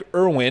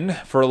Irwin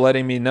for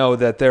letting me know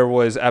that there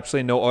was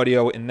absolutely no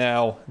audio, and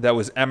now that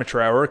was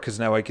amateur hour because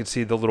now I could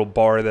see the little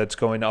bar that's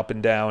going up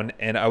and down,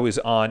 and I was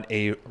on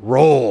a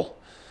roll.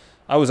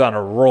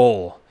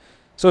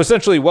 So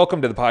essentially,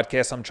 welcome to the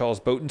podcast. I'm Charles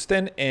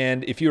Botenston,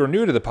 and if you are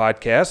new to the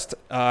podcast,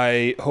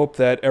 I hope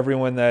that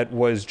everyone that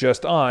was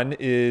just on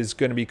is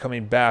going to be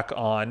coming back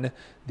on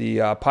the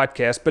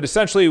podcast. But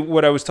essentially,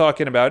 what I was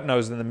talking about, and I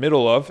was in the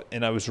middle of,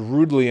 and I was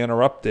rudely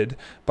interrupted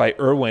by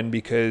Irwin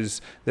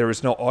because there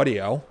was no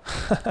audio.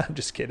 I'm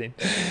just kidding.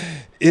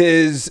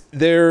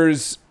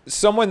 There's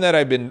someone that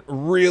I've been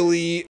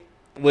really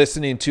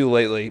listening to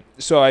lately.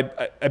 So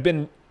I've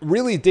been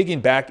really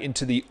digging back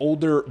into the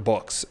older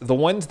books, the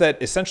ones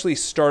that essentially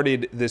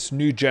started this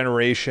new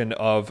generation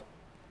of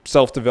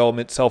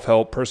self-development,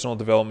 self-help, personal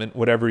development,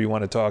 whatever you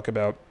want to talk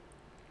about.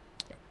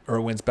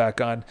 Irwin's back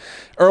on.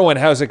 Irwin,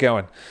 how's it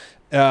going?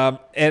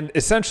 And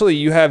essentially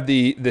you have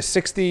the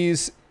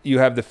 60s, you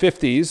have the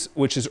 50s,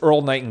 which is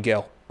Earl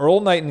Nightingale. Earl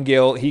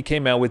Nightingale, he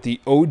came out with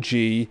the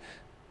OG.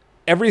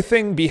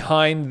 Everything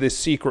behind The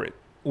Secret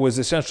was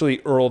essentially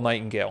Earl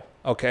Nightingale,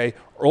 okay?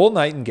 Earl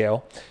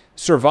Nightingale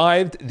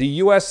survived the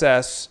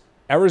USS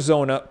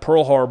Arizona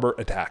Pearl Harbor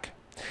attack.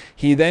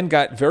 He then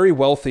got very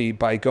wealthy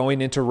by going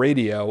into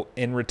radio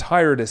and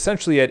retired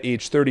essentially at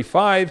age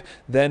 35,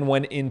 then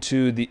went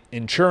into the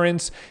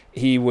insurance.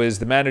 He was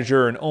the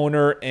manager and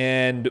owner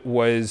and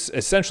was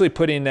essentially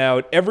putting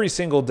out every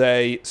single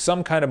day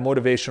some kind of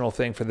motivational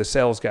thing for the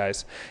sales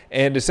guys.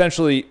 And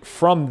essentially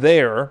from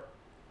there,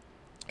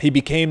 he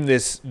became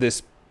this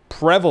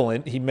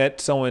prevalent. He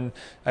met someone,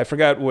 I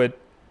forgot what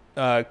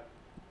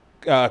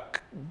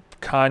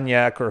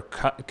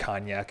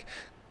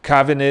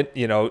Covenant,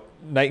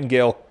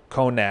 Nightingale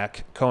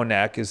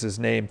Konak is his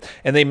name.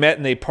 And they met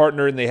and they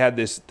partnered and they had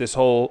this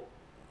whole,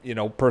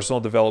 personal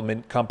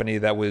development company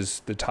that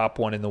was the top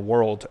one in the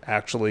world,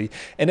 actually.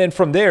 And then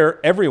from there,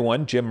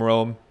 everyone, Jim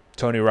Rohn,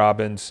 Tony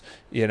Robbins,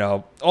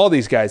 all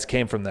these guys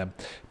came from them.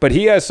 But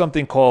he has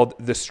something called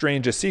The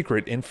Strangest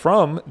Secret. And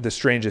from The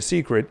Strangest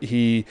Secret,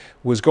 he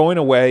was going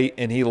away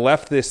and he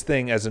left this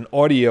thing as an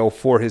audio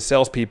for his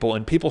salespeople.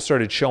 And people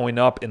started showing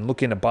up and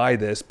looking to buy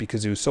this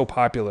because it was so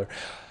popular.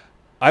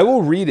 I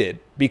will read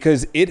it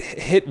because it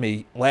hit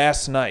me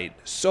last night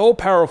so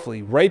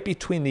powerfully right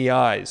between the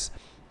eyes.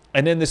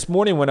 And then this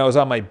morning when I was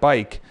on my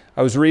bike,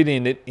 I was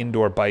reading it,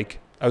 indoor bike.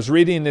 I was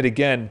reading it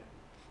again.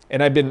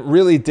 And I've been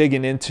really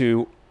digging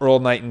into Earl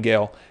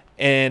Nightingale,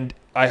 and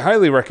I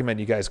highly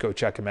recommend you guys go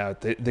check him out.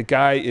 The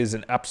guy is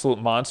an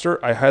absolute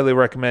monster. I highly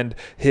recommend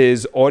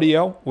his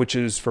audio, which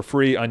is for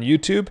free on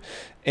YouTube.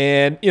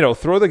 And,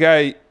 throw the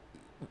guy,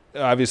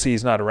 obviously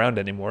he's not around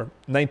anymore.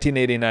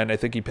 1989, I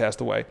think he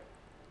passed away.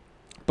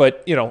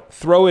 But,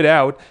 throw it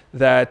out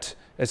that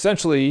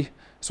essentially,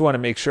 just want to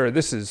make sure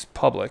this is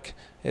public.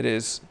 It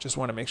is. Just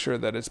want to make sure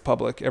that it's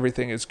public.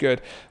 Everything is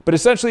good. But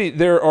essentially,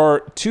 there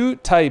are two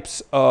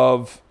types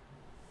of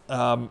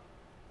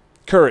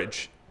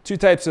courage, two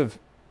types of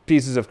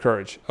pieces of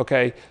courage,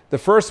 okay? The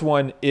first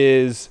one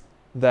is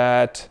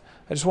that,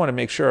 I just want to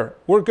make sure,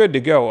 we're good to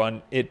go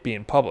on it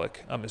being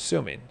public, I'm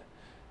assuming.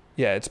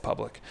 Yeah, it's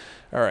public.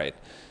 All right.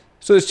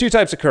 So there's two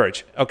types of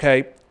courage,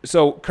 okay?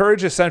 So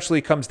courage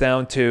essentially comes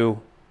down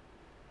to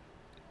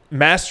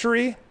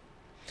mastery,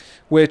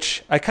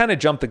 which I kind of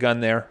jumped the gun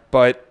there,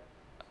 but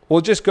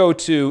we'll just go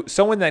to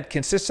someone that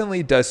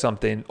consistently does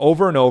something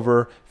over and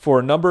over for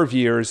a number of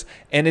years,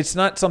 and it's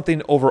not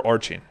something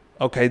overarching.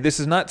 Okay, this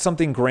is not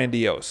something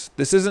grandiose.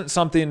 This isn't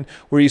something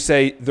where you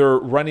say they're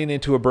running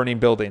into a burning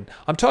building.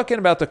 I'm talking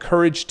about the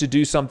courage to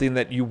do something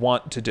that you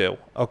want to do.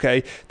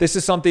 Okay, this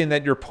is something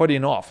that you're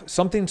putting off,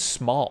 something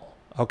small.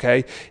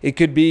 Okay, it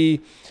could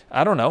be,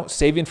 I don't know,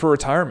 saving for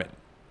retirement.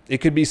 It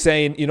could be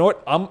saying, you know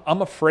what,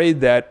 I'm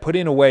afraid that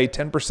putting away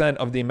 10%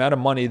 of the amount of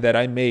money that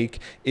I make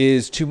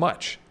is too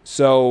much.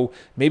 So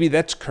maybe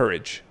that's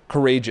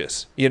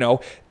courageous.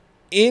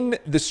 In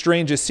The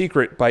Strangest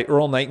Secret by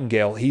Earl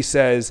Nightingale, he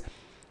says,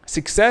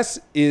 success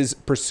is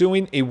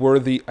pursuing a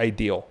worthy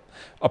ideal.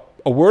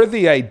 A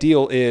worthy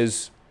ideal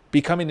is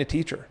becoming a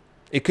teacher.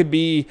 It could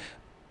be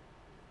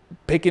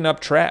picking up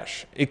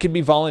trash. It could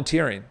be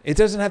volunteering. It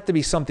doesn't have to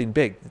be something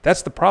big.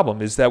 That's the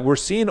problem, is that we're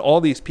seeing all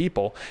these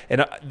people.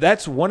 And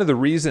that's one of the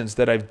reasons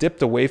that I've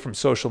dipped away from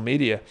social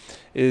media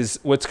is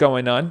what's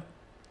going on.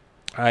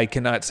 I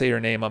cannot say your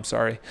name. I'm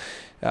sorry.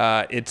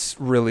 It's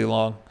really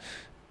long.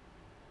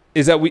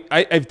 Is that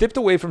I've dipped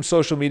away from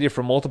social media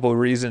for multiple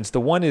reasons.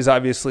 The one is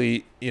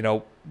obviously,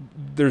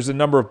 there's a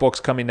number of books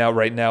coming out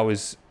right now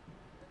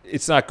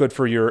it's not good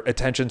for your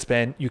attention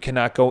span. You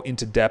cannot go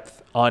into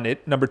depth on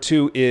it. Number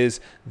two is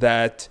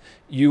that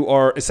you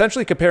are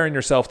essentially comparing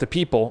yourself to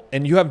people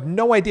and you have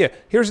no idea.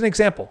 Here's an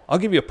example. I'll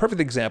give you a perfect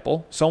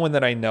example. Someone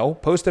that I know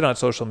posted on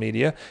social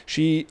media.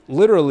 She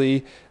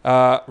literally,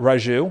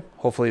 Raju,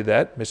 hopefully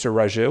that,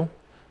 Mr.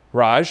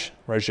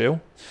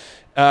 Raju.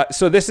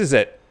 So this is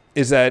it,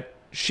 is that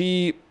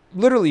she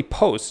literally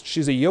posts,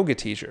 she's a yoga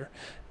teacher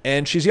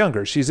and she's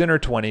younger. She's in her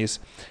 20s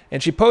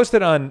and she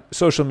posted on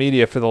social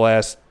media for the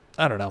last,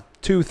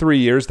 2-3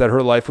 years that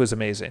her life was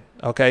amazing.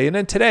 Okay. And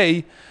then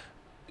today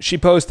she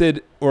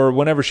posted, or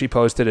whenever she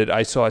posted it,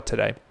 I saw it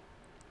today.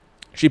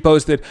 She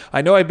posted,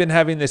 I know I've been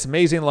having this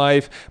amazing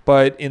life,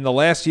 but in the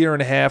last year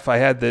and a half, I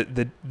had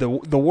the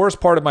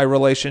worst part of my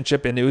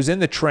relationship, and it was in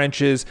the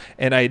trenches,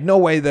 and I had no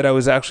way that I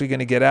was actually going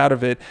to get out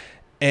of it.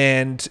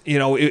 And,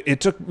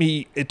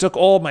 it took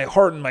all my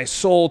heart and my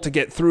soul to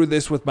get through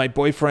this with my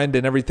boyfriend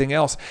and everything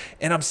else.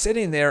 And I'm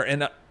sitting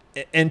there,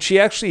 and she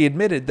actually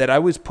admitted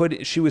that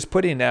she was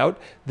putting out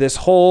this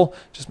whole,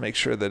 just make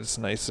sure that it's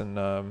nice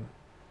and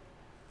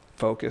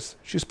focused.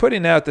 She was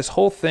putting out this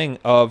whole thing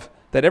of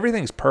that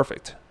everything's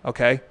perfect,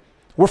 okay?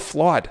 We're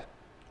flawed.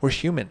 We're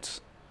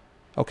humans,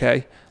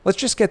 okay? Let's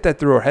just get that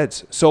through our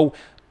heads. So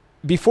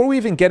before we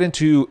even get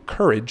into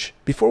courage,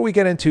 before we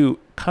get into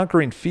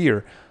conquering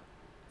fear,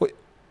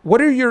 what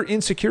are your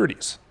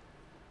insecurities?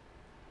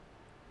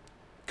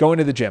 Going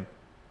to the gym,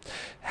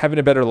 having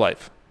a better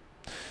life,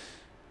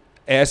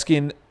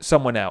 asking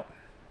someone out,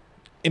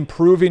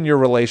 improving your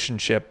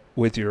relationship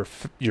with your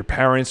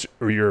parents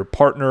or your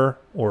partner,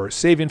 or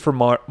saving for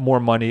more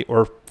money,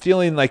 or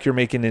feeling like you're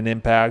making an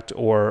impact,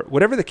 or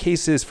whatever the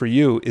case is for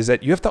you, is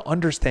that you have to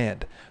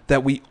understand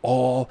that we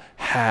all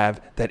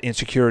have that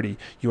insecurity.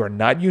 You are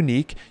not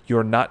unique. You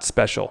are not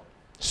special.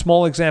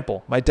 Small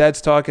example. My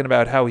dad's talking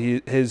about how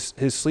his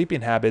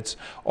sleeping habits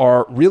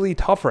are really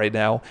tough right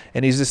now,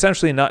 and he's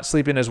essentially not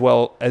sleeping as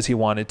well as he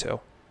wanted to.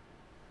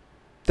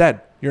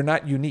 Dad, you're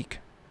not unique,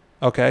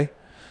 okay?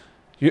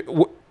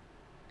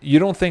 You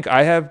don't think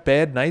I have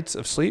bad nights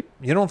of sleep?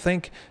 You don't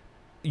think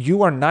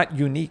you are not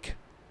unique,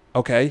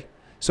 okay?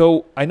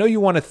 So I know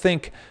you want to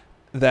think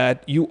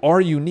that you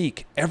are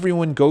unique.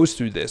 Everyone goes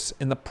through this.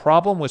 And the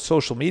problem with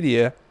social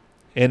media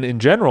and in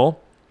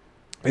general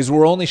is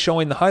we're only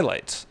showing the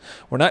highlights.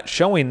 We're not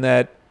showing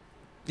that,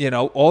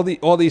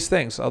 all these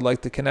things. I'd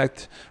like to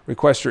connect,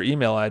 request your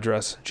email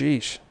address.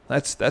 Geesh,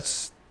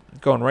 that's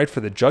going right for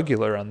the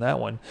jugular on that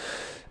one.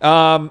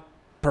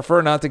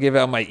 Prefer not to give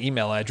out my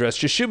email address.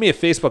 Just shoot me a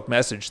Facebook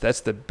message. That's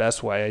the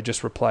best way. I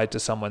just replied to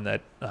someone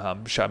that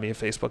shot me a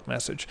Facebook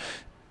message.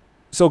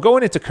 So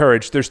going into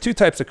courage, there's two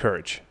types of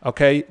courage,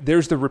 okay?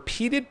 There's the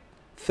repeated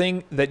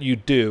thing that you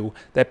do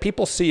that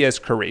people see as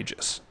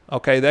courageous,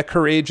 okay? That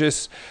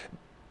courageous,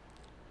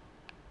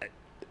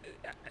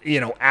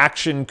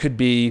 action could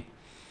be,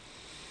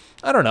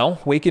 I don't know,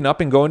 waking up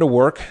and going to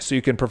work so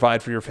you can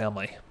provide for your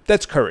family.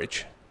 That's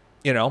courage,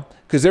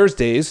 because there's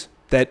days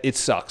that it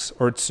sucks,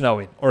 or it's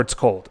snowing, or it's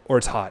cold, or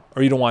it's hot,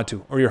 or you don't want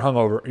to, or you're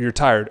hungover, or you're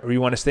tired, or you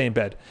want to stay in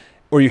bed,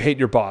 or you hate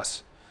your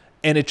boss.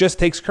 And it just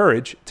takes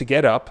courage to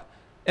get up.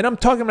 And I'm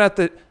talking about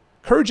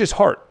courage is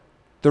heart.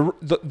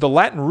 The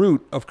Latin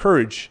root of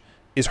courage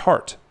is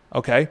heart,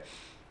 okay?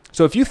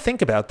 So if you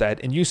think about that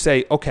and you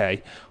say,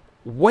 okay,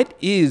 what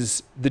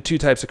is the two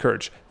types of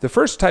courage? The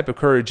first type of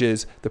courage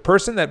is the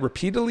person that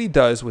repeatedly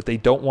does what they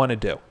don't want to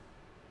do,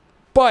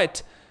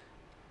 but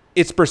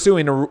it's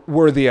pursuing a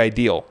worthy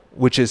ideal,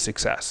 which is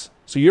success.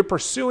 So you're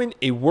pursuing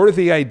a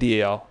worthy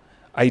ideal,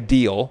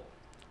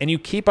 and you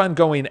keep on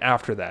going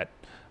after that,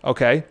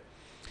 okay?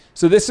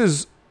 So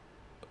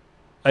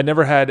I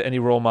never had any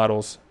role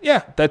models.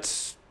 Yeah,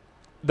 that's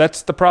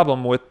the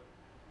problem with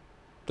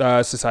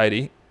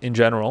society in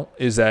general,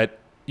 is that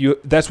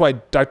that's why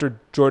Dr.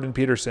 Jordan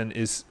Peterson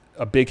is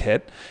a big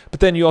hit.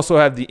 But then you also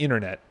have the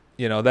internet.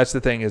 That's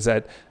the thing, is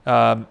that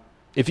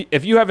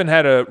if you haven't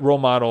had a role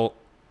model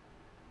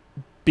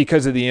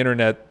because of the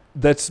internet,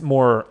 that's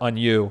more on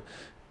you,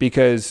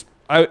 because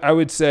I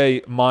would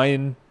say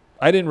mine,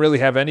 I didn't really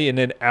have any. And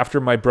then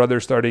after my brother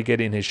started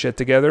getting his shit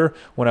together,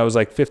 when I was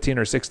like 15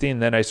 or 16,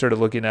 then I started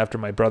looking after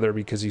my brother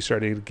because he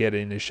started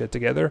getting his shit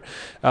together.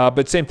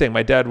 But same thing,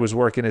 my dad was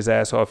working his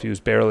ass off. He was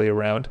barely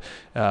around.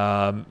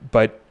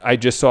 But I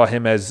just saw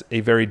him as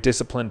a very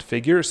disciplined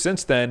figure.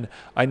 Since then,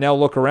 I now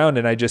look around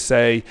and I just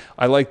say,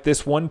 I like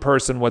this one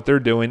person, what they're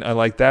doing. I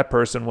like that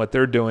person, what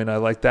they're doing. I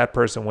like that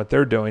person, what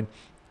they're doing.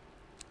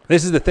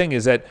 This is the thing,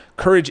 is that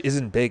courage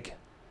isn't big.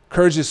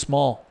 Courage is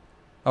small.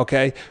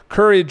 Okay?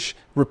 Courage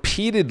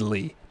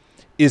repeatedly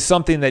is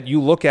something that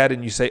you look at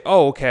and you say,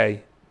 oh,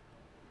 okay,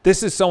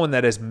 this is someone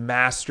that has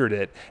mastered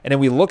it. And then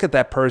we look at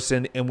that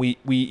person and we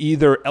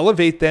either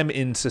elevate them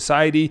in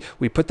society,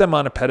 we put them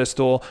on a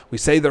pedestal, we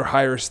say they're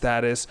higher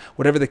status,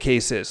 whatever the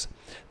case is.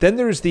 Then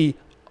there's the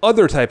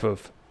other type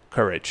of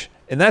courage.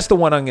 And that's the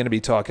one I'm going to be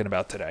talking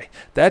about today.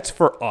 That's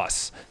for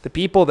us, the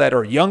people that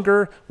are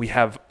younger. We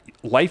have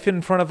life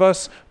in front of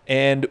us,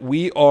 and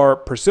we are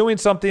pursuing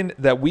something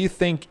that we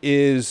think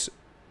is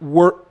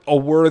a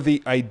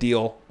worthy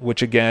ideal,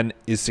 which again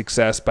is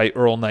success by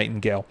Earl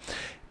Nightingale.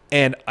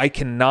 And I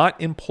cannot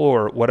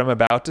implore what I'm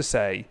about to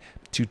say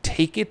to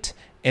take it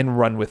and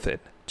run with it,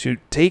 to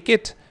take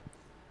it,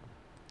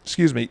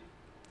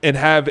 and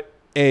have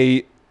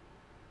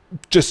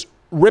just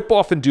rip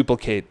off and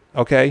duplicate,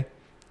 okay?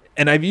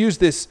 And I've used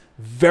this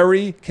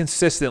very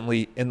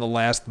consistently in the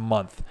last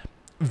month.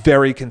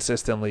 Because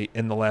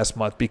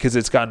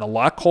it's gotten a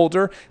lot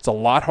colder. It's a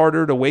lot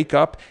harder to wake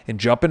up and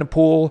jump in a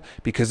pool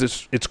because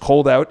it's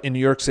cold out in New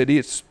York City.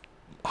 It's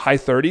high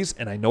 30s,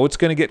 and I know it's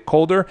going to get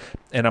colder,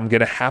 and I'm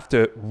going to have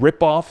to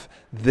rip off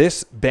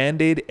this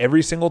Band-Aid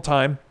every single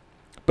time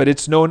but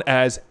it's known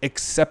as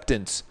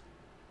acceptance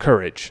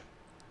courage.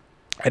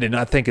 I did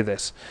not think of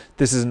this.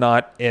 This is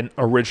not an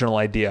original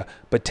idea,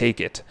 but take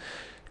it.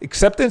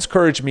 Acceptance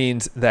courage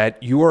means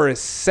that you are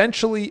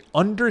essentially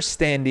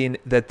understanding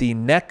that the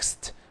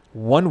next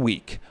 1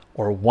 week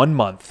or 1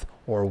 month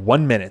or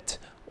 1 minute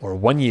or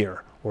 1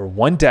 year or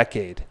 1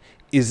 decade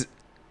is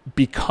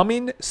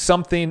becoming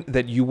something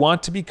that you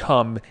want to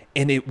become,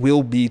 and it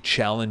will be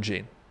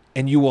challenging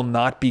and you will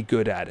not be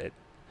good at it.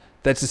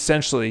 That's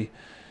essentially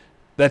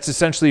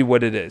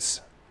what it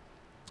is.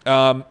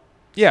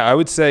 Yeah, I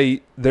would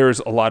say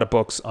there's a lot of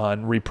books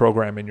on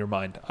reprogramming your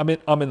mind.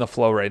 I'm in the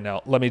flow right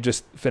now. Let me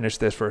just finish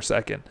this for a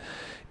second.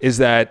 Is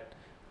that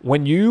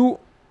when you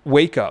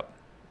wake up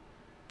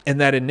and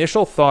that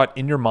initial thought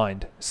in your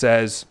mind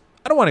says,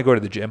 I don't want to go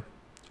to the gym,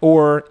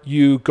 or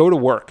you go to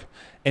work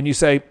and you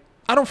say,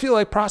 I don't feel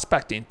like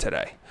prospecting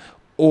today,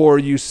 or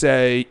you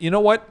say, you know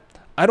what?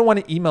 I don't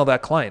want to email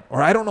that client,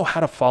 or I don't know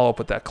how to follow up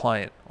with that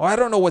client, or I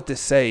don't know what to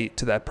say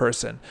to that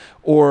person,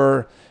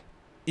 or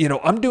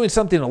I'm doing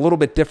something a little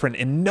bit different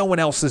and no one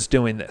else is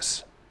doing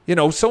this.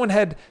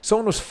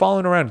 Someone was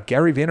following around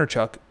Gary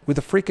Vaynerchuk with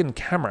a freaking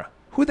camera.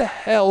 Who the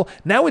hell?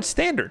 Now it's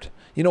standard.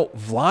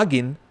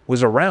 Vlogging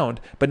was around,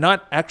 but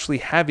not actually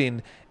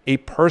having a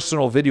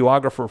personal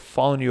videographer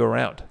following you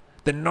around.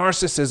 The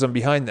narcissism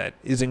behind that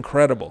is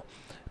incredible.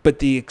 But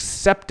the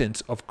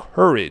acceptance of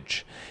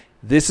courage,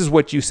 this is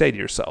what you say to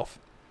yourself.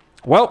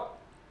 Well,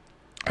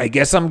 I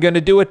guess I'm going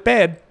to do it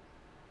bad,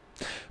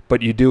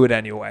 but you do it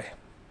anyway.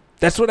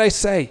 That's what I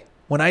say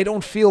when I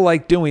don't feel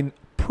like doing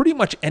pretty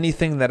much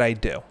anything that I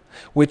do,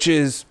 which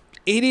is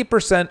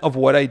 80% of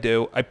what I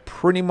do, I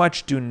pretty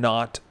much do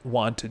not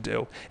want to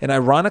do. And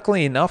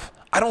ironically enough,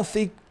 I don't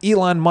think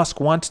Elon Musk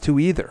wants to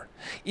either.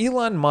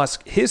 Elon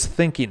Musk, his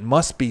thinking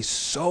must be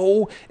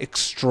so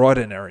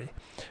extraordinary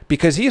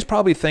because he's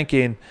probably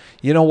thinking,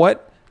 you know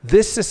what?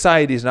 This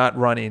society is not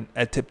running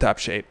at tip-top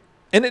shape.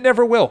 And it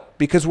never will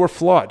because we're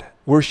flawed.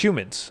 We're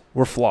humans.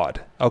 We're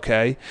flawed,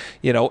 okay?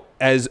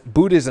 As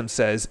Buddhism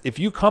says, if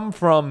you come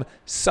from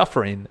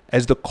suffering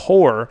as the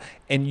core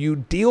and you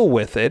deal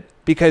with it,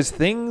 because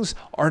things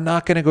are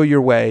not going to go your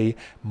way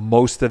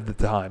most of the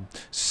time.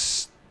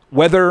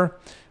 Whether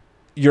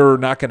you're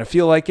not going to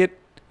feel like it,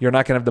 you're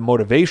not going to have the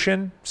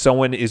motivation,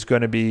 someone is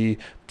going to be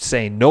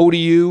saying no to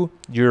you,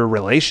 your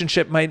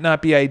relationship might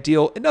not be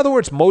ideal. In other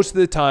words, most of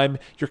the time,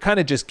 you're kind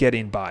of just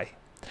getting by.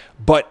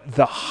 But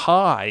the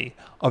high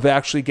of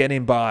actually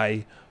getting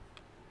by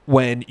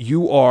when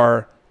you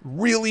are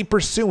really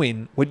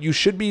pursuing what you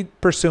should be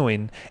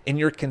pursuing and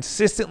you're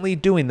consistently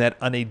doing that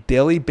on a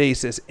daily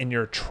basis and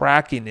you're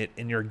tracking it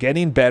and you're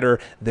getting better,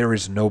 there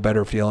is no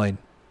better feeling.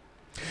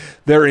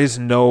 There is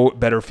no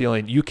better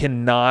feeling. You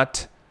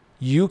cannot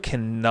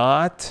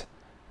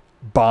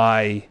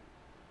buy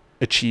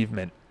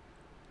achievement.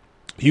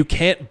 You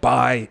can't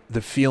buy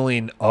the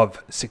feeling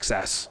of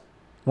success.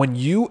 When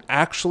you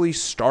actually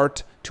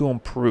start to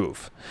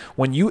improve,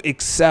 when you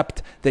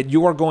accept that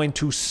you are going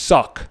to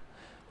suck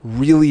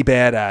really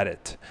bad at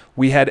it.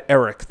 We had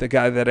Eric, the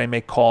guy that I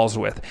make calls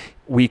with.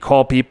 We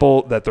call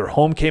people that their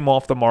home came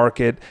off the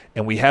market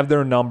and we have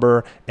their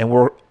number and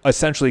we're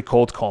essentially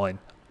cold calling.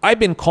 I've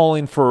been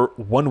calling for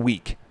 1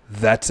 week.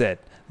 That's it.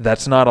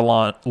 That's not a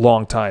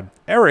long time.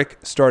 Eric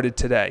started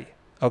today.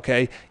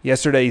 Okay.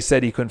 Yesterday he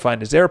said he couldn't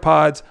find his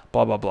AirPods,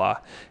 blah, blah, blah.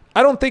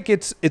 I don't think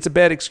it's a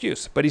bad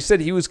excuse, but he said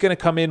he was going to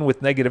come in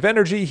with negative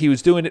energy. He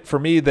was doing it for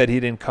me that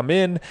he didn't come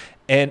in,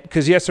 and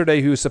because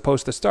yesterday he was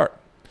supposed to start.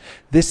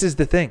 This is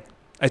the thing.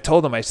 I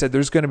told him, I said,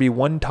 there's going to be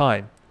one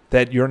time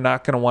that you're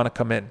not going to want to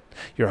come in.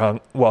 You're hung.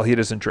 Well, he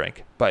doesn't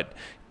drink, but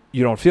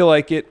you don't feel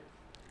like it.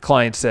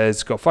 Client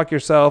says, go fuck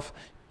yourself.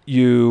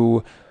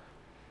 You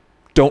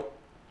don't,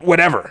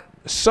 whatever,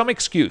 some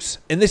excuse.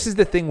 And this is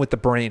the thing with the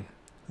brain.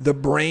 The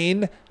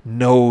brain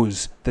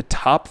knows the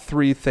top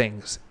 3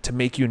 things to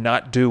make you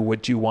not do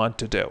what you want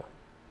to do.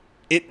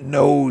 It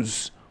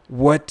knows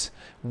what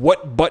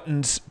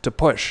buttons to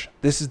push.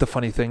 This is the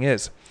funny thing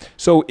is.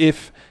 So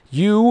if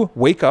you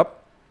wake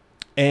up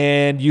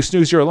and you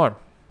snooze your alarm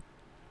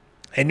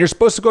and you're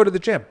supposed to go to the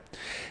gym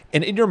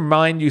and in your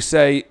mind you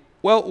say,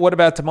 well, what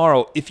about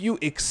tomorrow? If you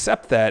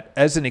accept that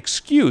as an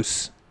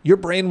excuse, your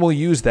brain will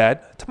use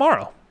that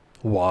tomorrow.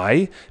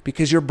 Why?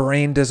 Because your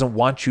brain doesn't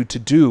want you to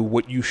do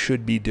what you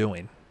should be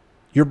doing.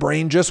 Your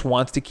brain just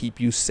wants to keep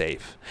you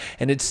safe.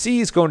 And it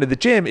sees going to the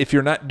gym, if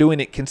you're not doing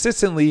it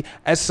consistently,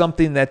 as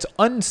something that's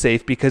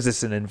unsafe because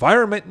it's an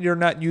environment you're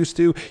not used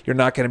to. You're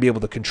not going to be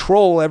able to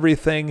control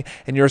everything.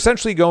 And you're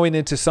essentially going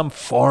into some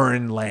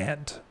foreign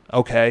land.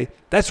 Okay?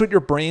 That's what your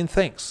brain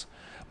thinks.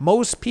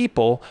 Most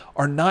people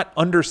are not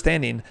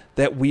understanding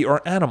that we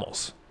are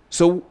animals.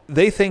 So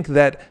they think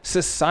that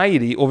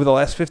society over the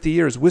last 50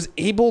 years was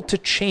able to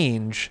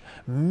change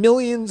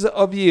millions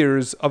of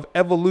years of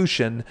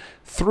evolution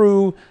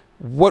through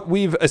what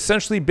we've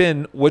essentially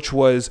been, which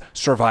was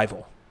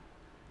survival.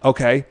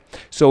 Okay?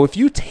 So if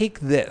you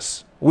take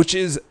this, which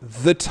is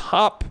the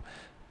top,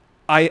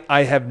 I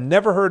have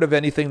never heard of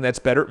anything that's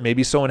better.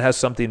 Maybe someone has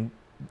something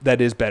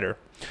that is better.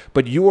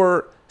 But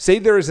say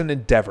there is an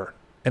endeavor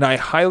And I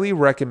highly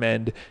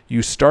recommend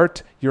you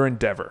start your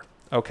endeavor,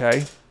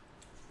 okay?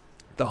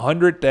 The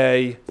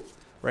 100-day,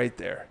 right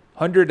there,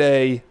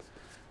 100-day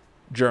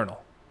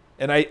journal.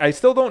 And I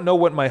still don't know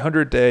what my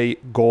 100-day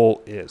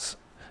goal is,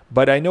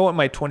 but I know what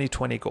my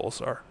 2020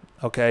 goals are,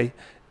 okay?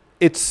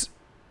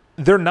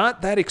 They're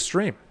not that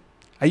extreme.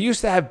 I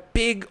used to have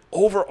big,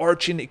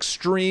 overarching,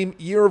 extreme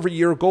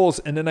year-over-year goals,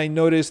 and then I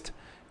noticed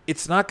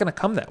it's not going to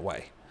come that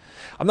way.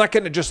 I'm not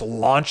going to just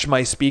launch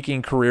my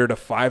speaking career to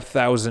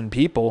 5,000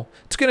 people.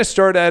 It's going to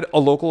start at a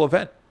local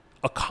event,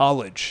 a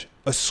college,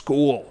 a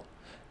school,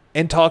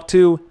 and talk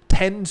to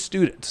 10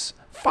 students,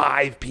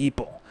 5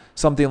 people,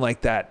 something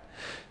like that.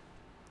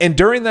 And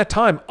during that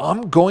time,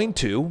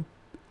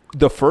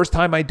 the first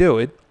time I do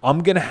it,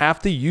 I'm going to have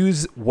to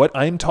use what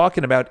I'm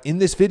talking about in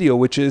this video,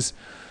 which is,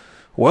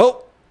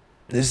 well,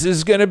 this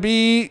is going to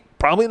be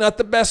probably not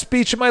the best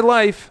speech of my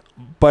life,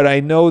 but I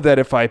know that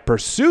if I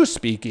pursue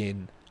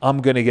speaking,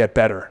 I'm going to get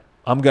better.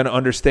 I'm going to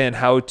understand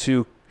how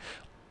to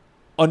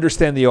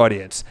understand the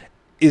audience.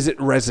 Is it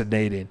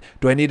resonating?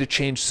 Do I need to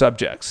change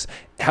subjects?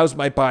 How's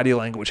my body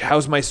language?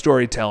 How's my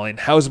storytelling?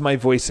 How's my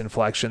voice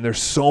inflection?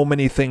 There's so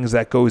many things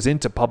that goes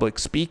into public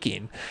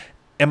speaking.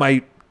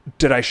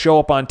 Did I show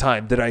up on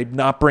time? Did I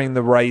not bring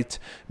the right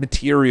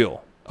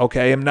material?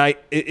 Okay,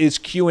 is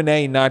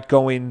Q&A not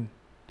going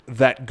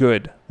that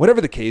good?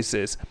 Whatever the case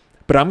is.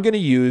 But I'm going to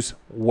use,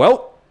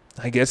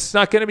 I guess it's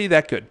not going to be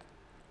that good.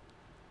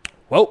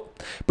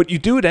 But you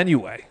do it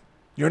anyway.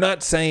 You're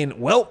not saying,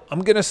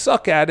 I'm going to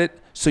suck at it,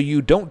 so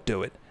you don't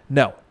do it.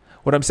 No.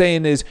 What I'm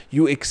saying is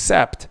you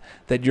accept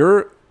that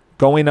you're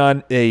going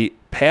on a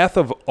path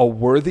of a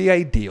worthy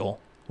ideal,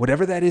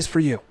 whatever that is for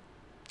you.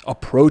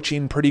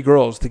 Approaching pretty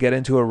girls to get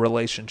into a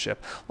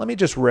relationship. Let me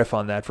just riff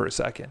on that for a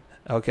second,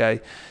 okay?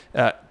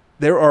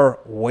 There are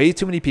way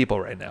too many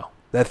people right now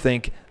that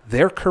think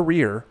their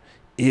career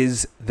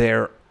is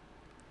their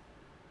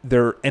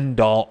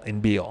end-all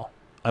and be-all.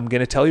 I'm going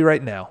to tell you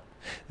right now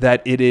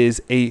that it is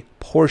a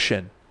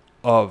portion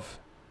of,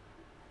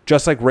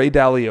 just like Ray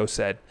Dalio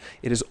said,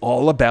 it is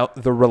all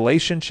about the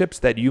relationships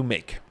that you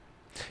make.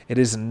 It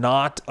is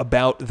not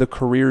about the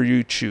career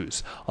you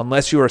choose,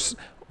 unless you are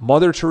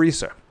Mother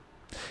Teresa.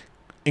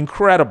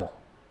 Incredible,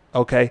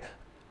 okay?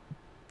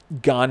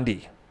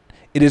 Gandhi.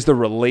 It is the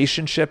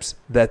relationships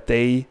that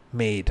they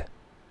made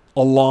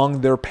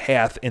along their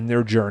path in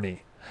their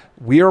journey.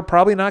 We are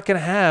probably not going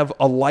to have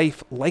a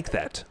life like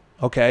that.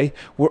 Okay,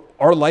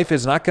 our life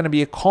is not going to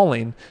be a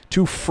calling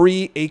to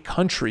free a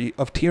country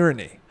of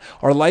tyranny.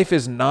 Our life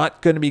is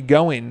not going to be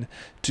going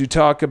to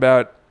talk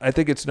about, I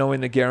think it's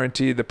knowing the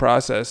guarantee, the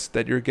process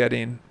that you're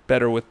getting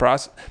better with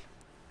process.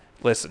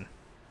 Listen,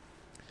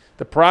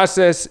 the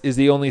process is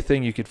the only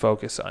thing you could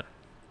focus on.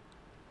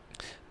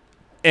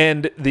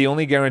 And the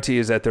only guarantee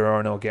is that there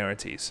are no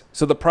guarantees.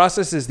 So the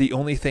process is the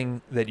only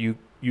thing that you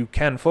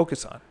can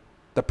focus on.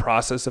 The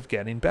process of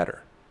getting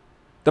better.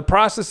 The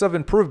process of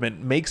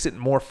improvement makes it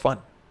more fun.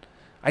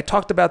 I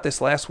talked about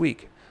this last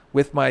week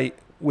with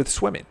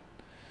swimming.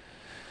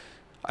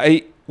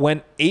 I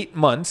went 8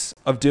 months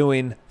of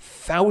doing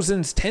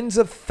thousands, tens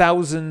of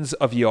thousands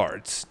of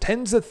yards,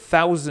 tens of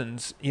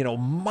thousands,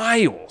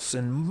 miles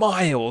and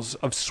miles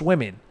of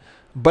swimming,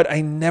 but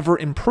I never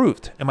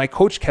improved. And my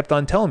coach kept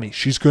on telling me,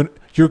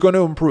 you're going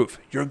to improve.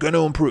 You're going to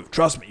improve.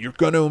 Trust me, you're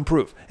going to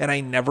improve. And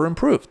I never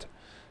improved.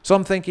 So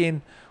I'm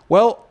thinking,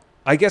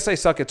 I guess I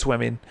suck at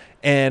swimming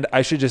and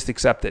I should just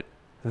accept it.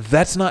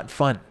 That's not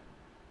fun.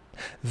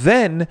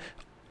 Then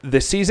the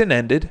season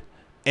ended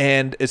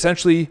and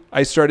essentially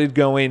I started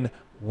going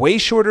way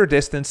shorter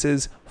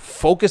distances,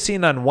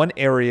 focusing on one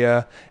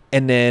area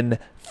and then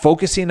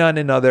focusing on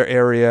another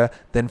area,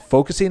 then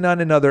focusing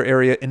on another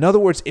area. In other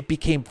words, it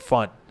became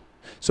fun.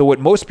 So what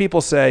most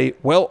people say,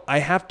 I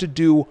have to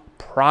do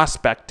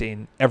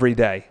prospecting every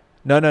day.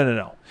 No.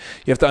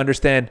 You have to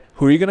understand,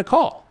 who are you going to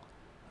call?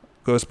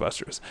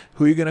 Ghostbusters.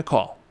 Who are you going to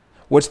call?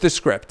 What's the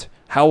script?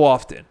 How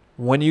often?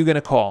 When are you going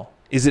to call?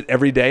 Is it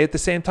every day at the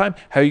same time?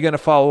 How are you going to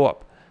follow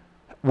up?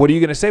 What are you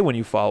going to say when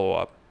you follow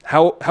up?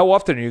 How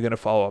often are you going to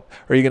follow up?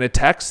 Are you going to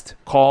text,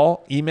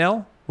 call,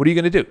 email? What are you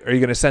going to do? Are you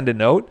going to send a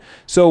note?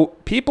 So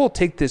people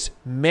take this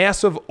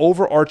massive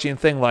overarching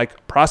thing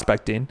like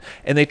prospecting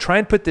and they try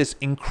and put this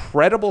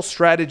incredible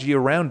strategy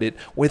around it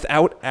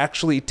without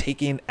actually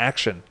taking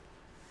action,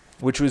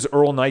 which was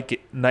Earl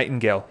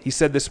Nightingale. He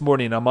said this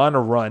morning, I'm on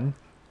a run.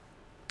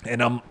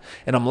 And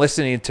I'm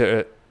listening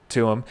to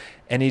him,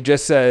 and he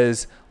just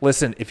says,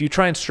 listen, if you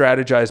try and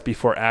strategize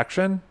before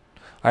action,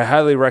 I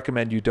highly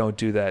recommend you don't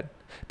do that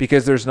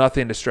because there's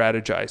nothing to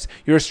strategize.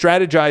 You're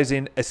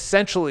strategizing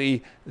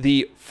essentially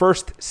the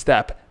first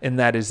step, and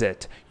that is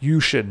it. You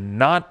should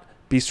not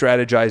be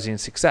strategizing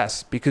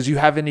success because you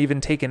haven't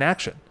even taken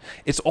action.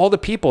 It's all the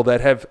people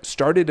that have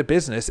started a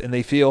business and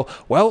they feel,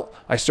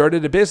 I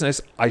started a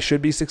business, I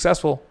should be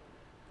successful.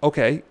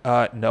 Okay,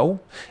 no.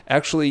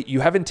 Actually,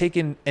 you haven't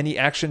taken any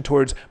action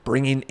towards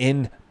bringing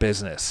in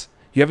business.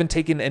 You haven't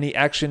taken any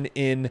action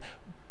in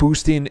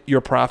boosting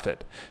your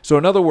profit. So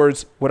in other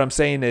words, what I'm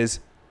saying is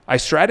I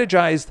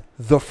strategized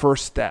the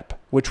first step,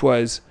 which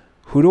was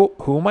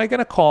Who am I going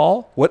to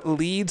call? What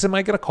leads am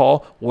I going to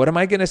call? What am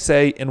I going to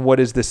say? And what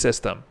is the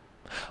system?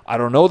 I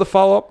don't know the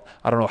follow-up.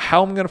 I don't know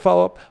how I'm going to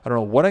follow up. I don't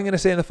know what I'm going to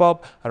say in the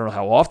follow-up. I don't know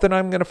how often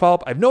I'm going to follow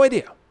up. I have no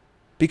idea,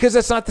 because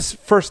that's not the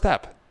first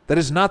step. That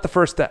is not the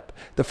first step.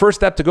 The first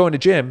step to going to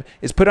gym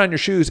is put on your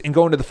shoes and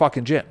go into the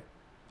fucking gym.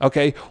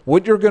 Okay?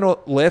 What you're going to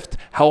lift,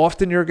 how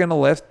often you're going to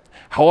lift,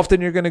 how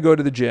often you're going to go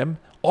to the gym,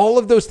 all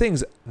of those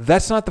things,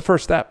 that's not the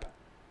first step.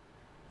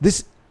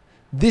 This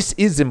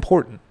is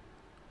important.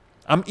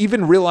 I'm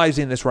even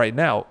realizing this right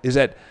now, is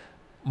that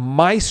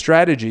my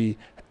strategy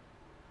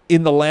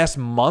in the last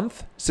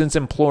month since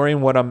employing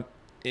what I'm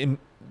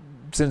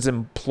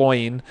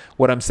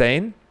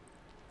saying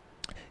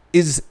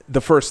is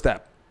the first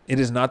step. It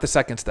is not the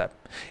second step.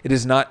 It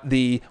is not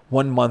the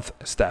 1 month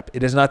step.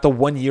 It is not the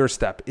 1 year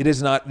step. It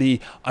is not the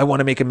I want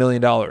to make $1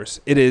 million.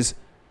 It is,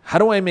 how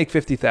do I make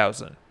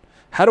 50,000?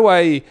 How do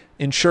I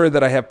ensure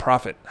that I have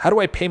profit? How do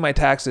I pay my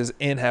taxes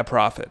and have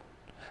profit?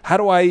 How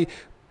do I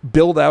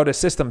build out a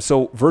system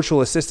so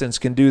virtual assistants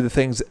can do the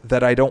things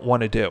that I don't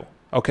want to do?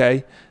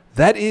 Okay?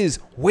 That is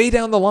way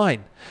down the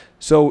line.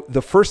 So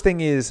the first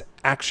thing is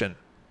action.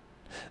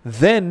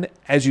 Then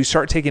as you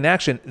start taking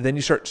action, then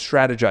you start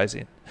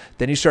strategizing.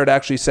 Then you start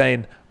actually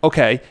saying,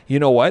 okay, you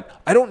know what?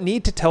 I don't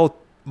need to tell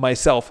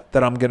myself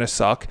that I'm going to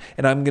suck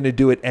and I'm going to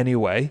do it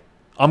anyway.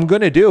 I'm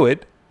going to do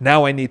it.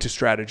 Now I need to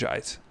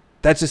strategize.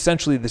 That's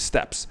essentially the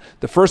steps.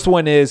 The first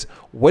one is,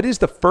 what is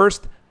the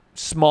first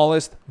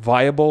smallest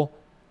viable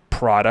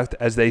product,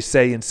 as they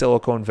say in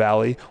Silicon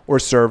Valley, or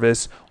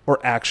service or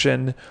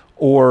action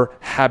or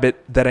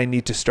habit that I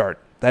need to start?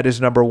 That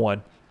is number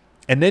one.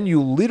 And then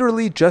you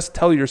literally just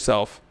tell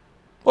yourself,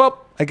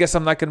 well, I guess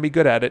I'm not going to be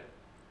good at it.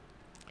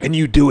 And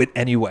you do it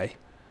anyway.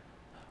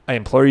 I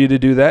implore you to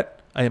do that.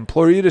 I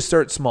implore you to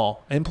start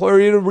small. I implore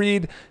you to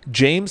read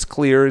James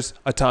Clear's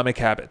Atomic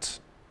Habits.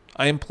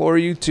 I implore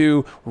you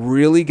to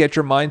really get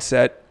your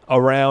mindset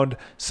around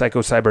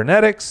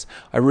psychocybernetics.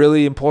 I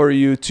really implore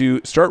you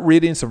to start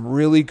reading some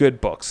really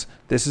good books.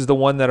 This is the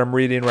one that I'm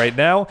reading right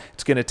now.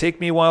 It's going to take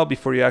me a while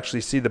before you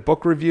actually see the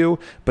book review,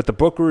 but the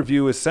book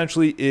review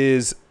essentially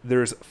is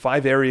there's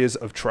 5 areas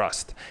of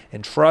trust,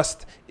 and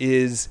trust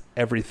is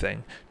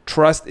everything.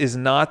 Trust is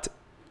not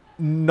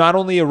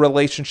only a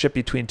relationship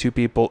between two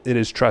people, it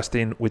is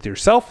trusting with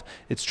yourself,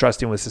 it's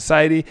trusting with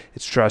society,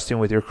 it's trusting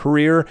with your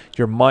career,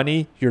 your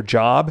money, your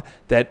job,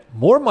 that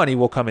more money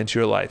will come into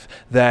your life,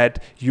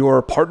 that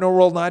your partner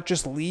will not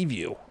just leave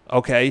you,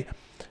 okay?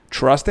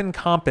 Trust and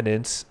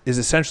competence is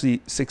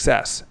essentially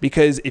success,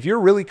 because if you're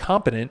really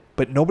competent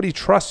but nobody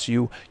trusts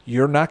you,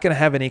 you're not going to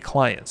have any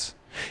clients.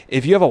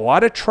 If you have a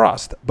lot of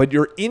trust but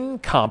you're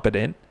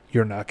incompetent,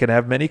 you're not going to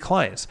have many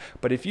clients.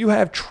 But if you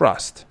have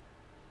trust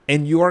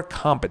and you are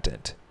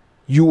competent,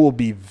 you will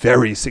be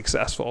very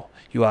successful.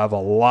 You'll have a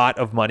lot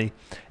of money.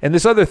 And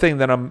this other thing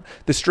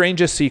the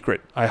strangest secret,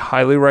 I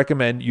highly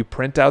recommend you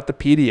print out the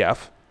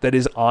PDF that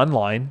is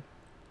online.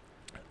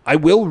 I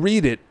will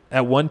read it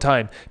at one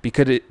time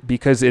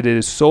because it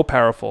is so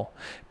powerful.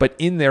 But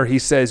in there, he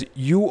says,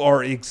 you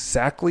are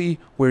exactly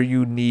where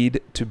you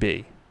need to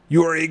be.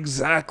 You are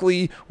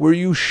exactly where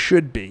you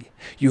should be.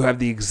 You have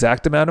the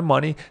exact amount of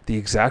money, the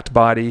exact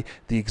body,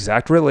 the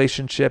exact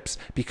relationships,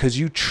 because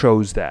you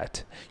chose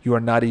that. You are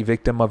not a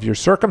victim of your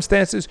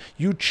circumstances.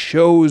 You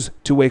chose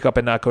to wake up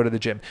and not go to the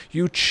gym.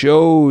 You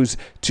chose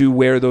to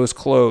wear those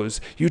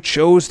clothes. You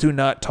chose to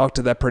not talk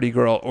to that pretty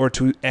girl or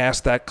to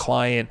ask that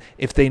client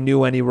if they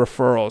knew any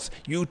referrals.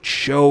 You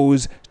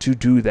chose to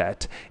do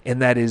that.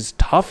 And that is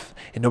tough,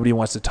 and nobody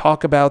wants to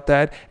talk about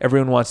that.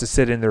 Everyone wants to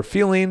sit in their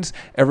feelings.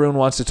 Everyone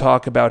wants to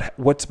talk about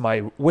what's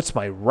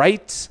my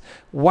rights.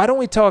 Why don't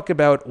we talk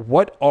about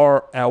what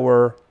are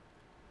our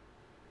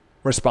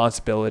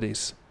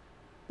responsibilities?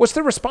 What's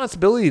the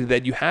responsibility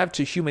that you have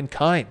to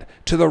humankind,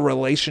 to the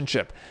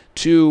relationship,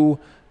 to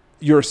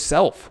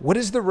yourself? What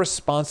is the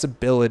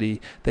responsibility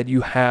that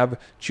you have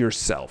to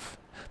yourself?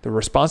 The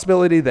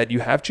responsibility that you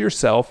have to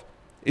yourself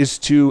is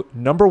to,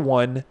 number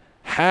one,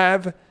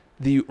 have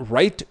the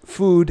right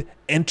food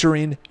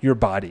entering your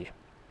body.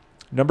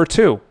 Number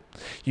two,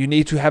 you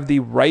need to have the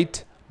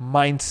right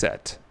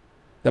mindset.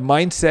 The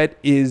mindset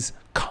is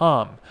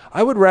calm.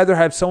 I would rather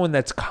have someone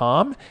that's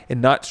calm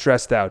and not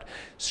stressed out.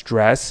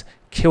 Stress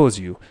kills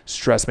you.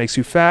 Stress makes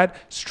you fat.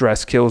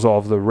 Stress kills all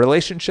of the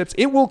relationships.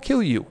 It will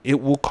kill you.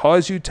 It will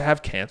cause you to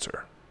have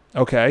cancer.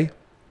 Okay?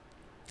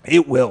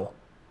 It will.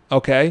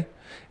 Okay?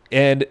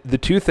 And the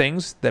two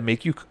things that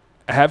make you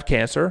have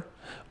cancer,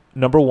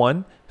 number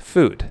one,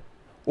 food,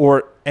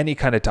 or any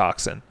kind of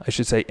toxin. I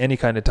should say any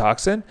kind of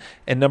toxin.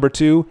 And number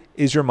two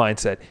is your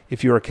mindset.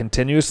 If you are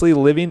continuously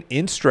living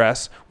in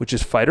stress, which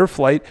is fight or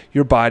flight,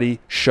 your body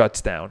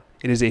shuts down.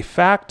 It is a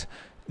fact.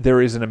 There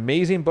is an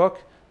amazing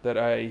book that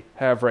I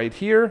have right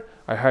here.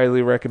 I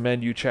highly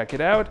recommend you check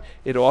it out.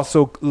 It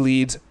also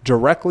leads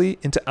directly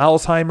into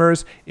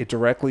Alzheimer's. It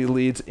directly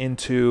leads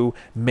into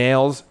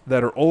males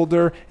that are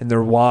older and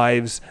their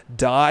wives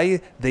die.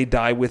 They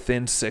die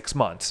within 6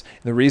 months.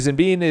 And the reason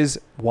being is,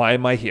 why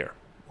am I here?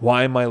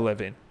 Why am I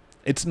living?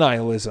 It's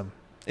nihilism.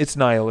 It's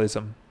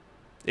nihilism.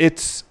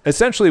 It's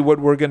essentially what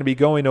we're going to be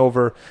going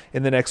over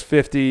in the next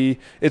 50.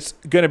 It's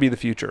going to be the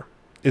future,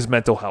 is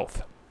mental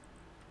health.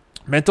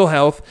 Mental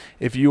health,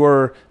 if you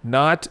are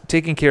not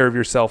taking care of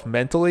yourself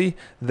mentally,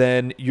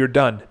 then you're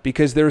done,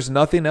 because there's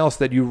nothing else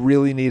that you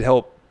really need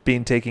help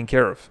being taken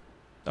care of.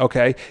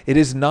 Okay? It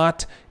is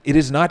not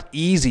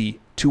easy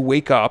to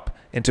wake up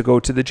and to go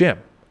to the gym.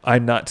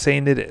 I'm not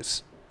saying it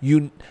is.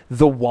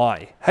 The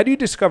why. How do you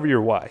discover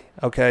your why?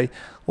 Okay?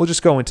 We'll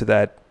just go into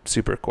that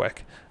super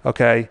quick.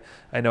 Okay?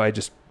 I know I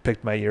just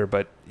picked my ear,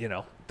 but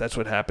that's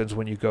what happens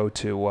when you go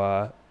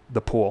to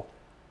the pool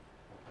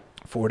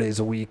 4 days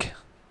a week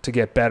to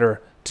get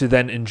better, to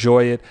then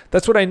enjoy it.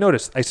 That's what I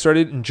noticed. I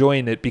started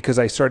enjoying it because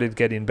I started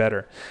getting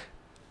better.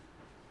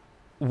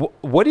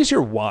 What is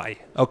your why?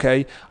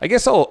 Okay? I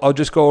guess I'll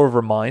just go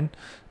over mine.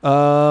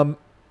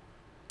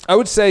 I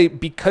would say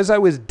because I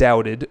was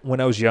doubted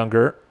when I was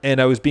younger,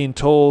 and I was being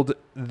told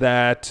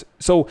that,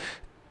 so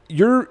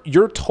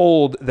you're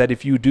told that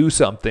if you do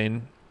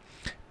something,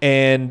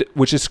 and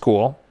which is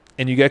school,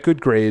 and you get good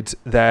grades,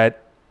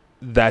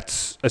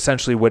 that's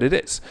essentially what it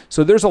is.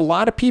 So there's a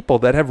lot of people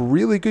that have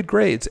really good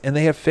grades and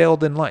they have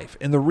failed in life.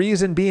 And the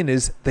reason being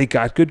is they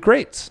got good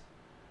grades.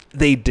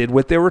 They did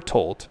what they were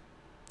told.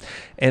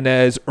 And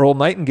as Earl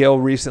Nightingale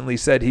recently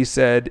said, he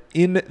said,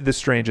 in The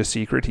Strangest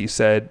Secret, he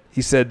said,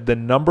 the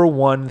number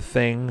one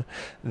thing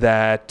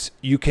that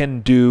you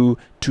can do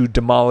to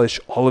demolish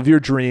all of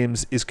your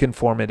dreams is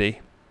conformity.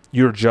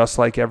 You're just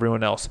like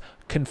everyone else.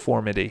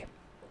 Conformity.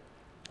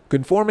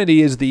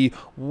 Conformity is the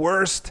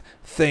worst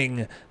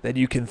thing that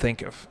you can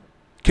think of.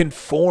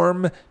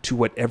 Conform to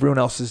what everyone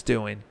else is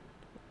doing,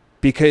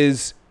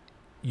 because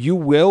you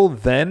will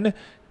then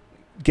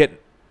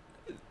get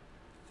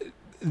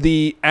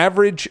the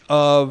average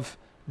of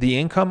the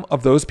income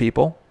of those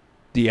people,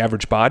 the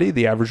average body,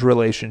 the average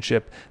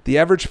relationship, the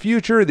average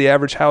future, the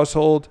average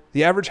household,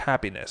 the average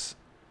happiness.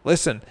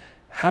 Listen,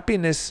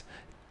 happiness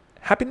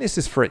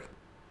is free.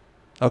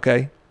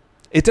 Okay?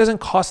 It doesn't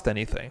cost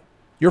anything.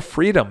 Your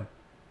freedom,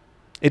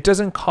 it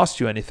doesn't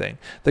cost you anything.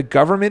 The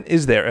government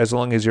is there, as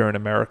long as you're in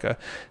America.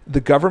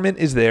 The government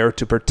is there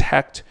to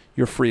protect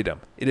your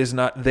freedom. It is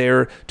not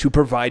there to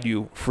provide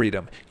you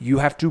freedom. You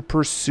have to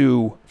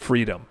pursue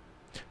freedom.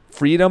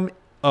 Freedom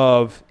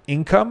of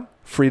income,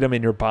 freedom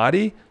in your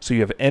body, so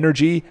you have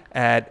energy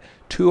at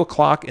 2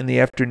 o'clock in the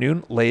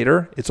afternoon.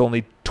 Later, it's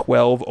only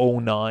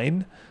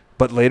 12:09,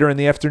 but later in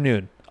the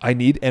afternoon, I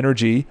need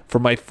energy for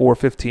my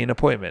 4:15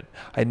 appointment.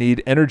 I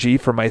need energy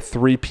for my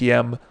 3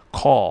 p.m.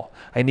 call.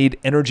 I need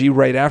energy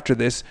right after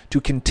this to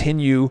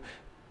continue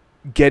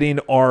getting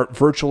our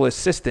virtual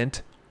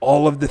assistant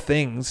all of the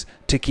things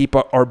to keep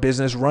our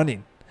business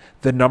running.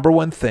 The number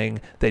one thing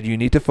that you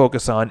need to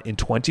focus on in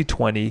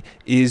 2020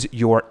 is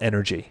your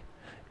energy.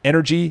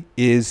 Energy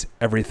is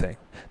everything.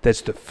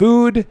 That's the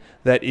food,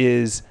 that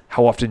is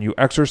how often you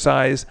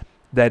exercise,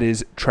 that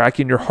is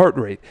tracking your heart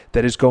rate,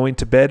 that is going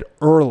to bed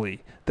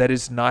early, that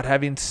is not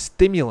having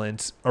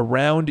stimulants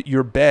around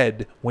your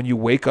bed when you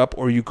wake up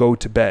or you go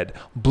to bed.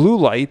 Blue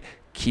light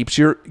keeps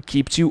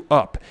you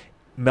up.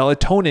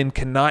 Melatonin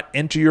cannot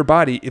enter your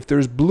body if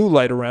there's blue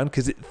light around,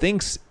 because it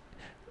thinks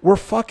we're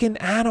fucking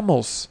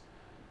animals.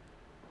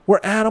 We're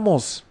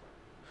animals.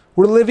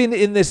 We're living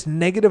in this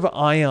negative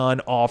ion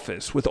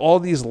office with all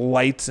these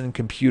lights and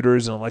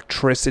computers and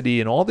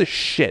electricity and all this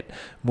shit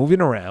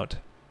moving around.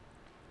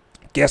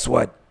 Guess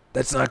what?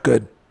 That's not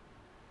good.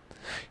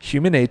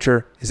 Human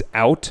nature is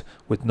out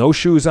with no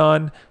shoes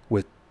on,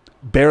 with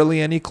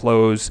barely any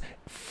clothes,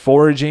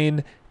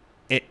 foraging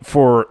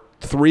for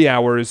 3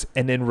 hours,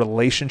 and in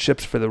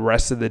relationships for the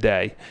rest of the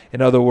day.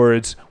 In other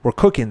words, we're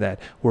cooking that.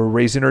 We're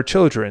raising our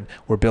children.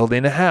 We're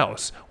building a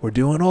house. We're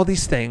doing all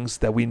these things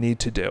that we need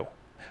to do.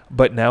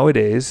 But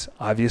nowadays,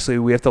 obviously,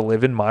 we have to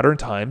live in modern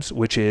times,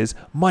 which is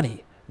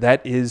money.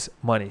 That is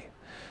money.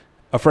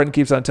 A friend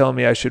keeps on telling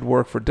me I should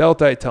work for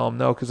Delta. I tell him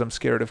no, because I'm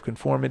scared of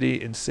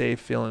conformity and safe,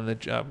 feeling the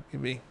job.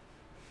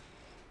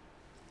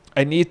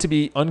 I need to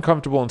be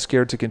uncomfortable and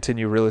scared to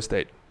continue real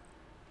estate.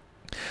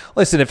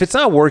 Listen, if it's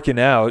not working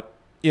out,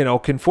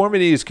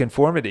 conformity is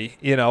conformity.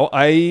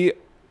 I'll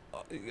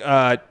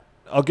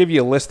give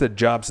you a list of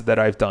jobs that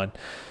I've done.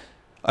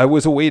 I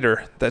was a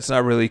waiter. That's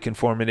not really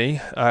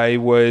conformity. I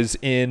was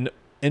in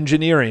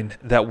engineering.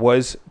 That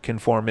was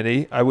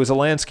conformity. I was a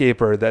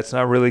landscaper. That's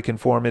not really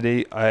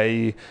conformity.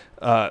 I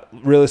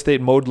real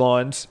estate mowed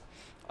lawns.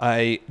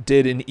 I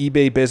did an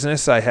eBay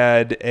business. I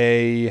had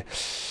a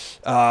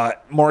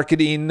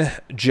marketing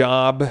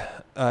job.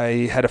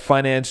 I had a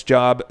finance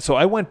job. So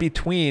I went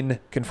between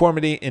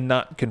conformity and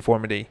not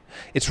conformity.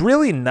 It's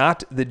really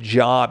not the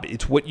job.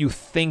 It's what you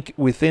think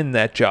within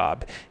that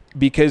job,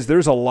 because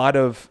there's a lot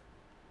of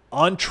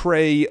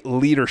entree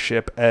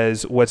leadership,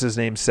 as what's his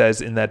name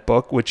says in that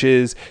book, which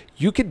is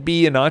you could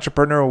be an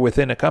entrepreneur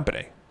within a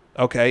company.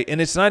 Okay.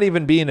 And it's not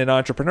even being an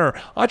entrepreneur.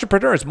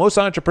 Most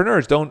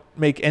entrepreneurs don't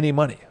make any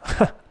money.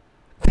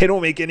 They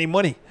don't make any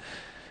money.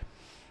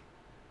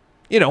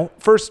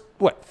 First,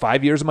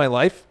 5 years of my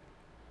life,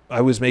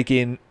 I was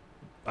making,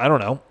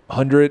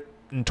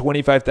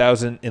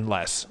 $125,000 and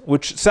less,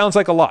 which sounds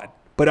like a lot,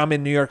 but I'm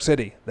in New York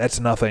City. That's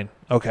nothing.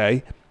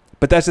 Okay.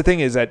 But that's the thing,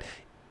 is that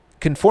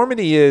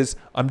conformity is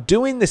I'm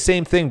doing the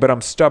same thing, but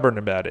I'm stubborn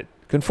about it.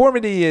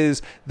 Conformity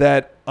is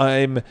that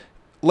I'm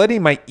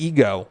letting my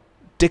ego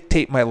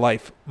dictate my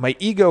life. My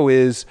ego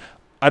is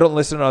I don't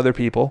listen to other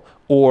people,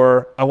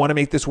 or I want to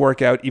make this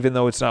work out even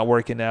though it's not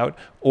working out,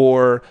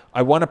 or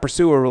I want to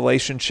pursue a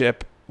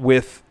relationship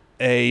with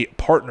a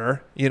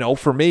partner.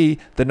 For me,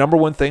 the number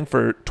one thing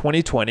for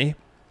 2020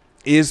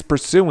 is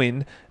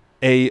pursuing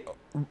a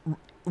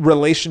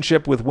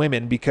relationship with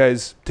women,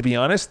 because to be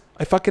honest,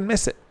 I fucking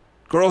miss it.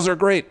 Girls are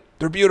great.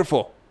 They're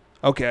beautiful.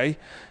 Okay.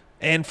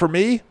 And for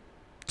me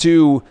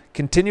to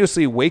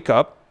continuously wake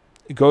up,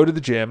 go to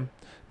the gym,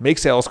 make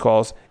sales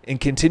calls,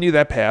 and continue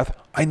that path,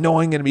 I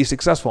know I'm going to be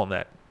successful in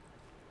that.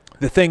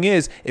 The thing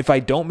is, if I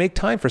don't make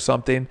time for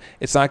something,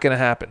 it's not going to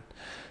happen.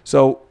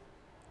 So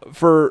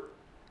for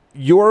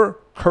your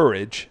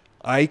courage,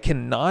 I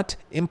cannot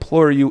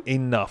implore you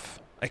enough.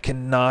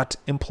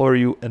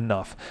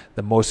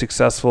 The most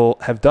successful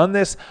have done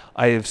this.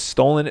 I have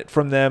stolen it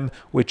from them,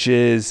 which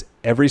is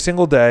every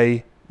single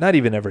day, not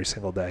even every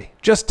single day,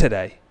 just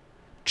today.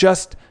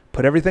 Just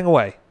put everything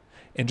away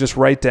and just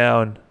write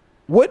down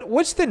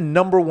what's the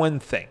number one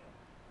thing?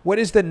 What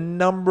is the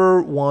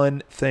number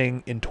one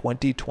thing in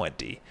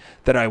 2020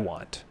 that I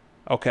want?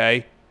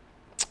 Okay.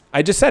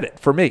 I just said it.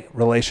 For me,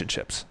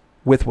 relationships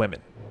with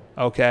women.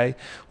 Okay.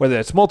 Whether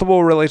it's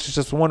multiple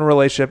relationships, one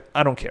relationship,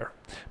 I don't care.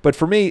 But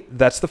for me,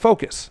 that's the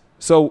focus.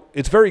 So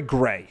it's very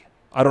gray.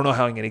 I don't know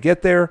how I'm going to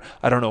get there.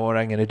 I don't know what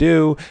I'm going to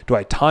do. Do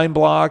I time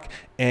block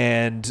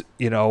and,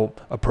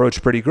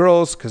 approach pretty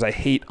girls because I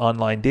hate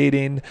online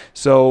dating?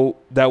 So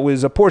that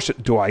was a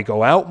portion. Do I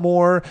go out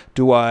more?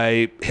 Do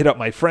I hit up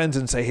my friends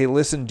and say, hey,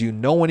 listen, do you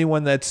know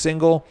anyone that's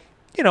single?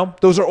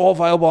 Those are all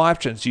viable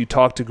options. You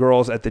talk to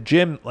girls at the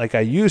gym like I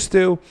used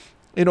to.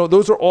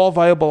 Those are all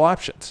viable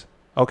options.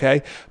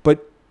 Okay.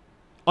 But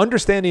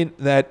understanding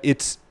that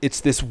it's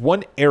this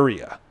one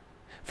area.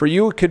 For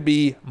you, it could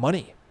be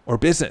money or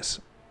business,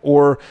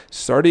 or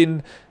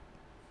starting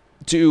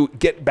to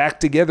get back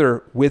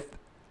together with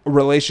a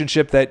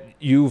relationship that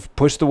you've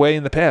pushed away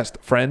in the past,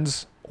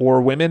 friends or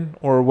women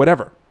or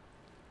whatever.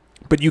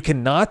 But you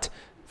cannot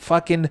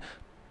fucking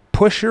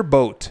push your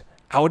boat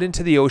out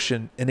into the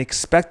ocean and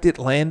expect it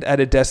land at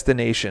a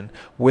destination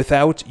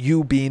without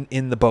you being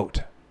in the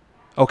boat.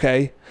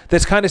 Okay?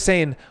 That's kind of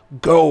saying,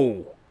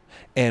 go.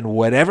 And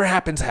whatever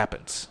happens,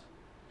 happens.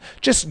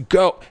 Just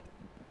go.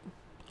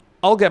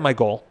 I'll get my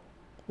goal.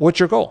 What's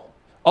your goal?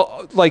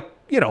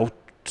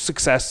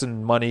 Success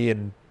and money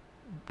and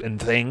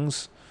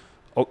things.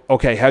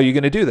 Okay, how are you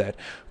going to do that?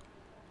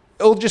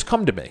 It'll just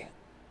come to me.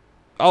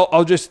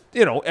 I'll just,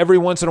 every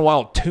once in a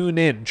while tune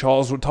in.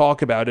 Charles would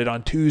talk about it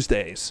on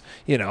Tuesdays.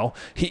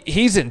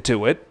 He's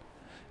into it.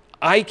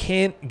 I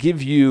can't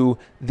give you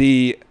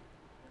the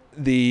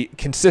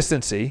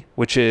consistency,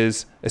 which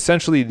is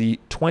essentially the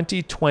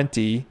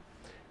 2020.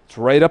 It's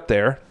right up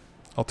there.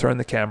 I'll turn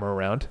the camera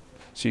around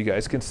so you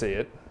guys can see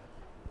it.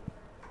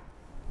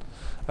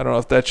 I don't know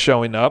if that's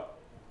showing up,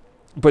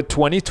 but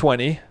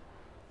 2020,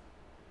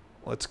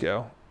 let's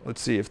go.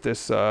 Let's see if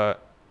this, right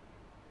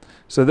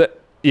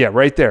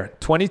there,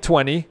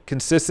 2020,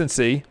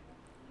 consistency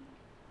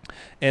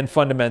and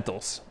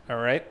fundamentals. All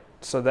right.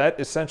 So that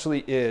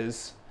essentially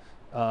is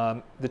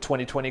the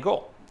 2020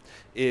 goal.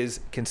 Is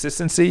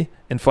consistency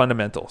and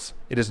fundamentals.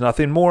 It is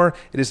nothing more.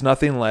 It is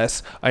nothing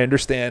less. I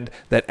understand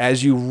that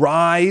as you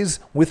rise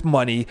with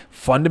money,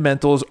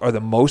 fundamentals are the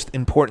most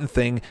important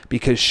thing,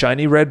 because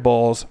shiny red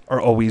balls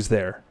are always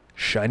there.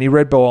 Shiny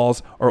red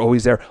balls are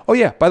always there. Oh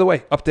yeah, by the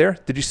way, up there,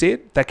 did you see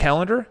it? That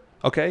calendar?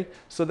 Okay.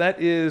 So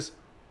that is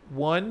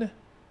one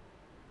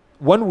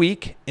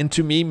week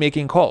into me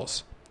making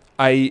calls.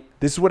 This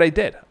is what I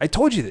did. I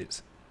told you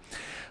this.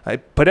 I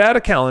put out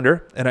a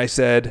calendar and I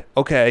said,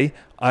 okay,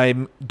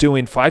 I'm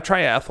doing 5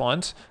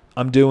 triathlons.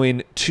 I'm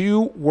doing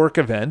 2 work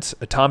events,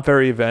 a Tom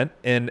Ferry event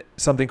and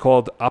something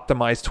called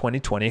Optimize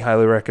 2020.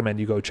 Highly recommend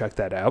you go check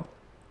that out.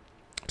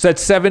 So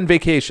that's 7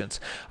 vacations.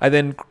 I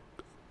then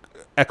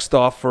X'd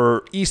off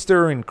for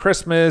Easter and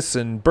Christmas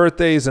and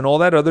birthdays and all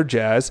that other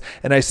jazz.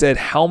 And I said,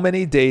 how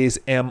many days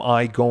am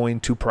I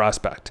going to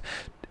prospect?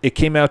 It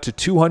came out to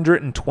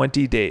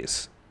 220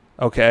 days.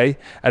 Okay,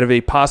 out of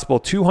a possible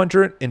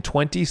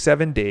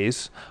 227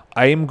 days,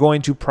 I am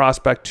going to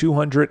prospect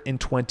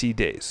 220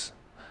 days.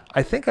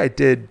 I think I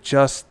did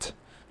just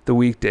the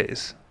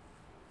weekdays.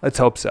 Let's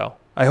hope so.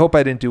 I hope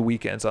I didn't do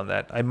weekends on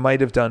that. I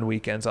might have done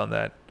weekends on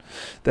that.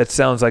 That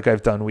sounds like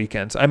I've done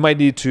weekends. I might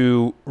need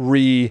to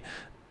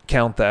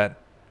recount that.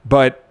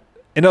 But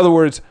in other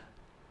words,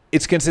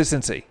 it's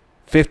consistency.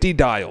 50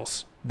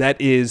 dials. That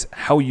is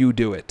how you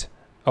do it.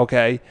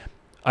 Okay?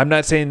 I'm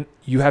not saying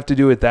you have to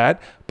do it that,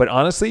 but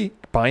honestly,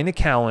 buying a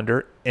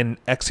calendar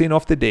and Xing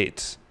off the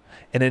dates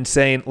and then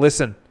saying,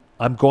 listen,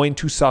 I'm going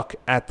to suck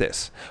at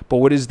this, but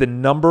what is the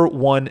number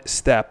one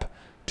step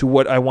to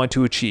what I want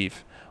to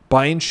achieve?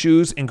 Buying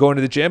shoes and going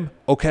to the gym?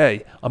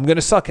 Okay, I'm going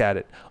to suck at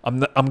it. I'm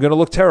going to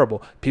look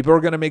terrible. People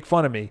are going to make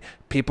fun of me.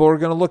 People are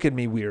going to look at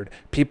me weird.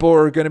 People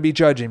are going to be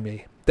judging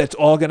me. That's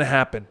all going to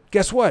happen.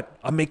 Guess what?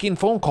 I'm making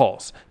phone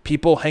calls.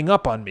 People hang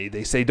up on me.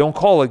 They say, don't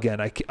call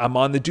again. I'm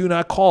on the do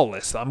not call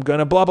list. I'm going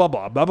to blah, blah,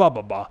 blah, blah, blah,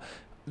 blah, blah.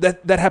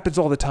 That happens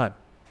all the time.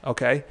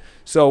 Okay?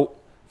 So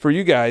for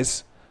you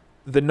guys,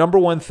 the number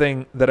one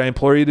thing that I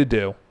implore you to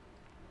do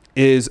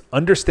is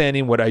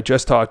understanding what I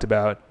just talked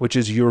about, which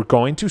is you're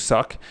going to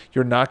suck.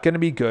 You're not going to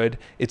be good.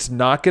 It's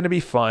not going to be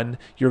fun.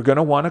 You're going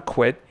to want to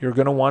quit. You're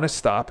going to want to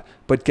stop.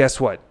 But guess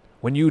what?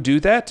 When you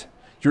do that,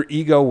 your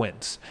ego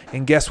wins.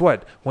 And guess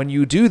what? When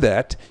you do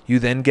that, you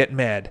then get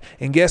mad.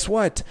 And guess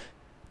what?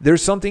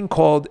 There's something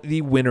called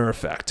the winner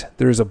effect.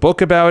 There's a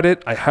book about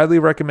it. I highly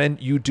recommend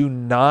you do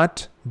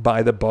not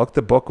buy the book.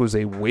 The book was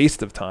a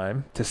waste of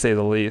time, to say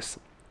the least.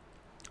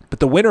 But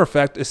the winner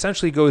effect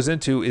essentially goes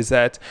into is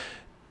that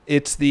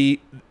it's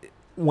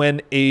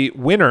when a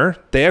winner,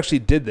 they actually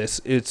did this.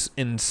 It's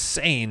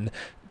insane.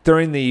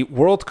 During the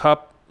World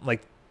Cup,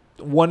 like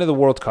one of the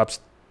World Cups,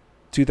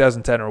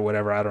 2010 or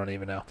whatever, I don't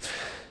even know.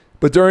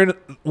 But during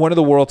one of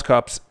the World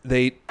Cups,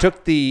 they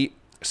took the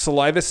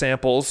saliva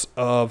samples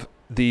of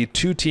the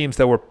two teams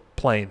that were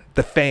playing,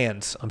 the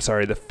fans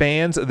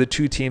of the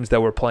two teams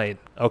that were playing,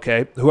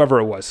 okay? Whoever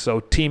it was.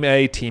 So Team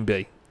A, Team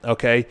B,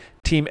 okay?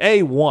 Team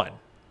A won.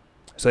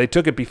 So they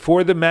took it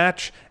before the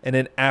match and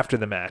then after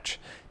the match.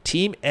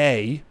 Team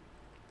A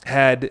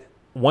had,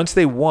 once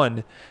they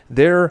won,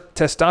 their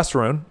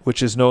testosterone,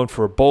 which is known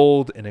for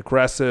bold and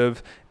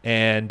aggressive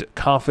and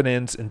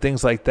confidence and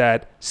things like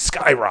that,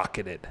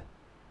 skyrocketed.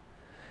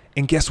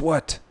 And guess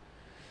what?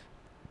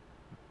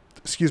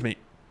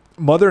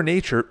 Mother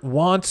Nature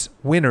wants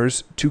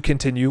winners to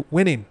continue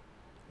winning.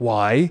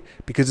 Why?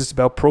 Because it's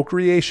about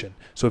procreation.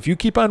 So if you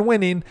keep on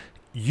winning,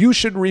 you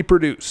should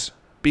reproduce.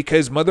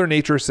 Because Mother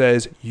Nature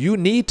says you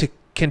need to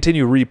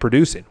continue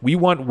reproducing. We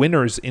want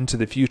winners into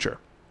the future.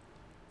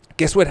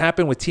 Guess what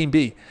happened with Team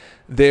B?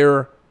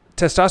 Their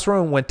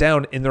testosterone went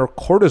down and their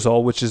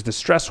cortisol, which is the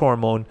stress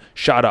hormone,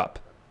 shot up.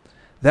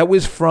 That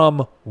was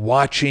from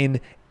watching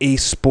a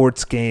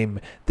sports game.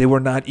 They were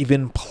not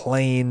even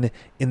playing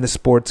in the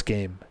sports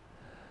game.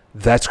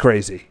 That's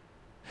crazy.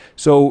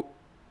 So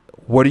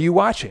what are you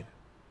watching?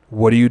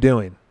 What are you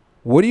doing?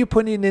 What are you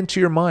putting into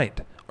your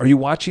mind? Are you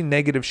watching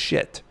negative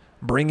shit,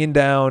 bringing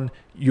down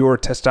your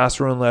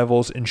testosterone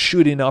levels and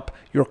shooting up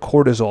your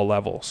cortisol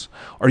levels?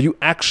 Are you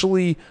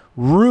actually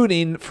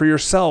rooting for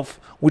yourself,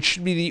 which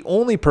should be the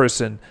only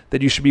person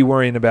that you should be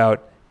worrying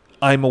about?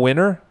 I'm a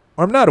winner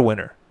or I'm not a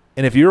winner.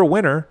 And if you're a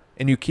winner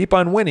and you keep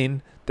on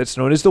winning, that's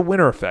known as the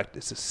winner effect.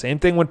 It's the same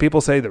thing when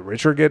people say the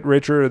richer get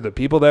richer, the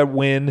people that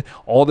win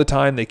all the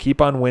time, they keep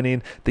on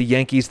winning. The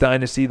Yankees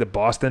dynasty, the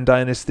Boston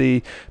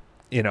dynasty,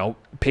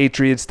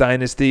 Patriots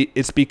dynasty.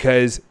 It's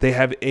because they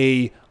have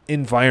a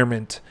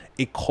environment,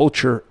 a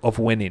culture of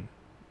winning.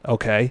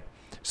 Okay?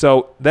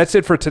 So that's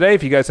it for today.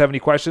 If you guys have any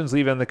questions,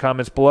 leave it in the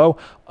comments below.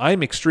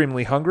 I'm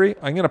extremely hungry.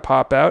 I'm going to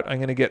pop out. I'm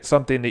going to get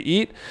something to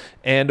eat.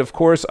 And of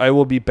course, I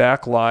will be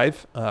back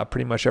live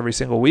pretty much every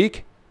single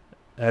week.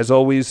 As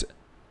always,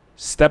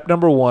 step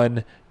number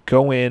one,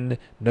 go in,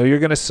 know you're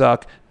going to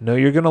suck, know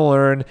you're going to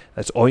learn.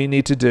 That's all you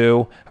need to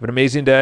do. Have an amazing day.